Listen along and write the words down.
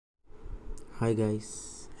Hi guys,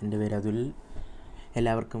 എൻ്റെ പേര് അതുൽ.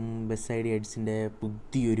 എല്ലാവർക്കും ബസ്സിഡാഡിക്ട്സിൻ്റെ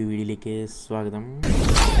പുതിയൊരു വീഡിയോയിലേക്ക് സ്വാഗതം.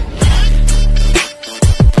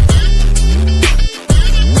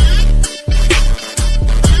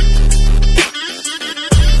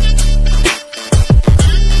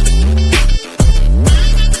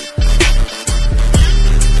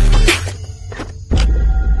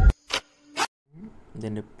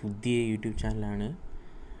 ഇതെൻ്റെ പുതിയ യൂട്യൂബ് ചാനലാണ്.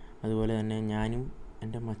 അതുപോലെ തന്നെ ഞാനും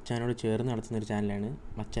എൻ്റെ മച്ചാനോട് ചേർന്ന് നടത്തുന്നൊരു ചാനലാണ്.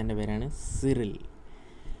 മച്ചാൻ്റെ പേരാണ് സിറിൽ.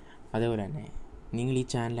 അതേപോലെ തന്നെ നിങ്ങൾ ഈ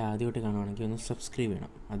ചാനൽ ആദ്യമായിട്ട് കാണുവാണെങ്കിൽ ഒന്ന് സബ്സ്ക്രൈബ്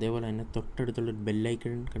ചെയ്യണം. അതേപോലെ തന്നെ തൊട്ടടുത്തുള്ളൊരു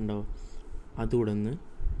ബെല്ലൈക്കൺ കണ്ടോ, അതുകൂടെ ഒന്ന്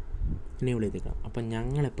എനേബിൾ ചെയ്തേക്കണം. അപ്പം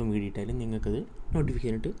ഞങ്ങളെപ്പം വീഡിയോ ഇട്ടാലും നിങ്ങൾക്കത്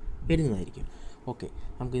നോട്ടിഫിക്കേഷനായിട്ട് വരുന്നതായിരിക്കും. ഓക്കെ,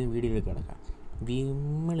 നമുക്കിത് വീഡിയോയിലേക്ക് കിടക്കാം.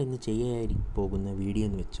 നമ്മളിന്ന് ചെയ്യാൻ പോകുന്ന വീഡിയോ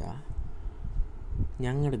എന്ന് വെച്ചാൽ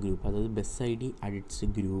ഞങ്ങളുടെ ഗ്രൂപ്പ്, അതായത്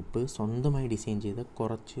ബസ്സിഡാഡിക്ട്സ് ഗ്രൂപ്പ് സ്വന്തമായി ഡിസൈൻ ചെയ്ത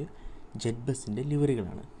കുറച്ച് ജെറ്റ് ബസ്സിൻ്റെ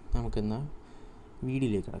ലിവറികളാണ്. നമുക്കെന്നാൽ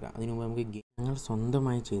വീഡിയോയിലേക്ക് കിടക്കാം. അതിനു മുമ്പ് നമുക്ക് ഞങ്ങൾ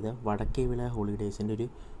സ്വന്തമായി ചെയ്ത വടക്കേവിള ഹോളിഡേയ്സിൻ്റെ ഒരു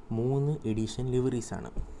 3 എഡിഷൻ ലിവറീസാണ്.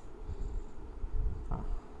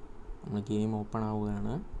 നമ്മൾ ഗെയിം ഓപ്പൺ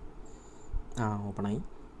ആവുകയാണ്. ഓപ്പണായി.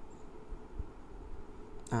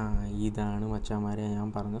 ഇതാണ് മച്ചാന്മാരെ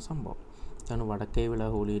ഞാൻ പറഞ്ഞ സംഭവം. ഇതാണ് വടക്കേവിള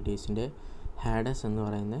ഹോളിഡേയ്സിൻ്റെ ഹാഡസ് എന്ന്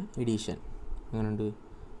പറയുന്ന എഡിഷൻ. അങ്ങനെയുണ്ട്,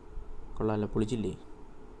 കൊള്ളാമല്ലോ, പൊളിച്ചില്ലേ?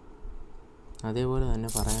 അതേപോലെ തന്നെ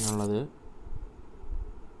പറയാനുള്ളത്,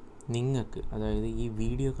 നിങ്ങൾക്ക്, അതായത് ഈ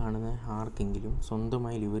വീഡിയോ കാണുന്ന ആർക്കെങ്കിലും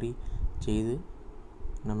സ്വന്തമായി ലിവറി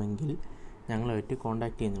ചെയ്യണമെങ്കിൽ ഞങ്ങളുമായിട്ട്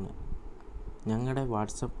കോൺടാക്റ്റ് ചെയ്യുന്നതാണ്. ഞങ്ങളുടെ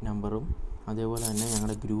വാട്സപ്പ് നമ്പറും അതേപോലെ തന്നെ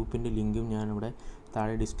ഞങ്ങളുടെ ഗ്രൂപ്പിൻ്റെ ലിങ്കും ഞാനിവിടെ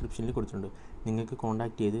താഴെ ഡിസ്ക്രിപ്ഷനിൽ കൊടുത്തിട്ടുണ്ട്. നിങ്ങൾക്ക്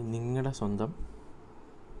കോൺടാക്റ്റ് ചെയ്ത് നിങ്ങളുടെ സ്വന്തം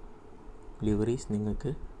ലിവറീസ്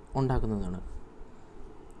നിങ്ങൾക്ക് ഉണ്ടാക്കുന്നതാണ്.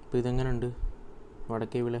 അപ്പോൾ ഇതെങ്ങനെയുണ്ട്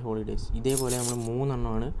വടക്കേവിള ഹോളിഡേയ്സ്? ഇതേപോലെ നമ്മൾ 3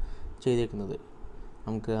 എണ്ണമാണ് ചെയ്തേക്കുന്നത്.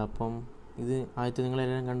 നമുക്ക് അപ്പം ഇത് ആദ്യത്തെ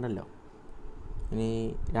നിങ്ങളെല്ലാം കണ്ടല്ലോ. ഇനി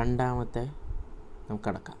രണ്ടാമത്തെ നമുക്ക്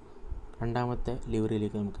കടക്കാം. രണ്ടാമത്തെ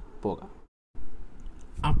ലിവറിയിലേക്ക് നമുക്ക് പോകാം.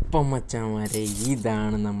 അപ്പം മച്ചാന്മാരെ,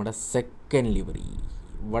 ഇതാണ് നമ്മുടെ സെക്കൻഡ് ലിവറി,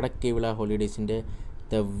 വടക്കേവിള ഹോളിഡേയ്സിൻ്റെ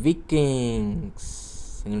ദ വിക്കിങ്സ്.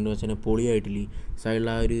 എങ്ങനെയുണ്ട് വെച്ചാൽ പൊളിയായിട്ടില്ലേ? സൈഡിൽ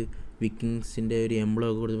ആ ഒരു വിക്കിങ്സിൻ്റെ ഒരു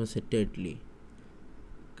എംബ്ലമൊക്കെ കൊടുത്തപ്പോൾ സെറ്റ് ആയിട്ടില്ലേ?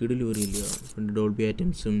 കിടിലിവറി ഇല്ല. പിന്നെ ഡോൾബി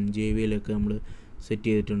ഐറ്റംസും JVL ഒക്കെ നമ്മൾ സെറ്റ്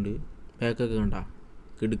ചെയ്തിട്ടുണ്ട്. ബാക്കൊക്കെ കണ്ട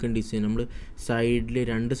കിടുക്കൻ ഡിസൈൻ. നമ്മൾ സൈഡിൽ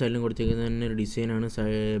 2 സൈഡിലും കൊടുത്തിരിക്കുന്നത് തന്നെ ഒരു ഡിസൈനാണ്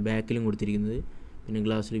ബാക്കിലും കൊടുത്തിരിക്കുന്നത്. പിന്നെ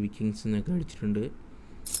ഗ്ലാസ്സിൽ വിക്കിങ്സ് എന്നൊക്കെ അടിച്ചിട്ടുണ്ട്.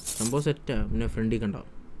 സംഭവം സെറ്റാണ്. പിന്നെ ഫ്രണ്ടിൽ കണ്ട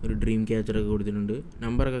ഒരു ഡ്രീം ക്യാച്ചറൊക്കെ കൊടുത്തിട്ടുണ്ട്.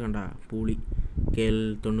 നമ്പറൊക്കെ കണ്ട പൂളി KL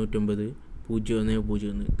 99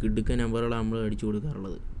 0101. കിടുക്കൻ നമ്പറുകളാണ് നമ്മൾ അടിച്ചു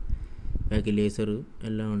കൊടുക്കാറുള്ളത്. ബാക്കിൽ ലേസർ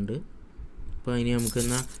എല്ലാം ഉണ്ട്. അപ്പോൾ ഇനി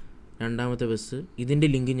നമുക്കെന്നാൽ രണ്ടാമത്തെ ബസ്, ഇതിൻ്റെ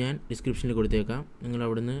ലിങ്ക് ഞാൻ ഡിസ്ക്രിപ്ഷനിൽ കൊടുത്തേക്കാം. നിങ്ങൾ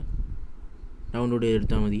അവിടുന്ന് ഡൗൺലോഡ്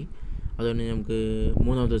ചെയ്തെടുത്താൽ മതി. അതുകൊണ്ട് നമുക്ക്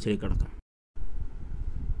മൂന്നാമത്തെ ബസ്സിലേക്ക് കിടക്കാം.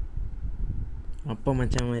 അപ്പം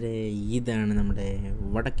മച്ചാന്മാരെ, ഇതാണ് നമ്മുടെ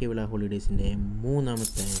വടക്കേവിള ഹോളിഡേയ്സിൻ്റെ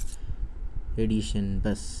 3ാമത്തെ എഡിഷൻ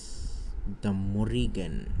ബസ്, ദ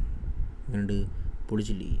മൊറിഗൻ. അങ്ങോട്ട്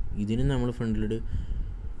പൊളിച്ചില്ലേ? ഇതിന് നമ്മൾ ഫ്രണ്ടിലൊരു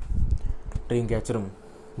ഡ്രീം ക്യാച്ചറും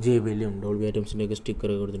JBLും ഡോൾബി ഐറ്റംസിൻ്റെ ഒക്കെ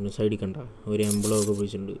സ്റ്റിക്കറൊക്കെ കൊടുത്തിട്ടുണ്ട്. സൈഡിൽ കണ്ട ഒരു എംബ്ലമൊക്കെ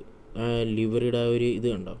പിടിച്ചിട്ടുണ്ട്. ആ ലിവറിയുടെ ആ ഒരു ഇത്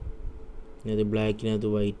കണ്ടോ, അത് ബ്ലാക്കിനകത്ത്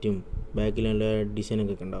വൈറ്റും ബാക്കിൽ നല്ല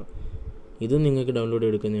ഡിസൈനൊക്കെ ഉണ്ടാവും. ഇതും നിങ്ങൾക്ക് ഡൗൺലോഡ്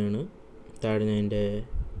എടുക്കുന്നതാണ്. താഴെ ഞാൻ എൻ്റെ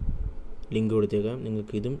ലിങ്ക് കൊടുത്തേക്കാം.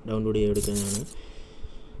 നിങ്ങൾക്ക് ഇതും ഡൗൺലോഡ് ചെയ്തെടുക്കുന്നതാണ്.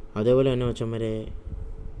 അതേപോലെ തന്നെ മച്ചന്മാരെ,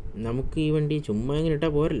 നമുക്ക് ഈ വണ്ടി ചുമ്മാ ഇങ്ങനെ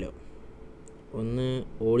ഇട്ടാൽ പോരല്ലോ, ഒന്ന്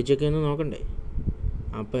ഓടിച്ചൊക്കെ ഒന്ന് നോക്കണ്ടേ?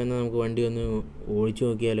 അപ്പോൾ എന്നാൽ നമുക്ക് വണ്ടി ഒന്ന് ഓടിച്ചു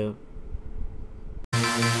നോക്കിയാലോ?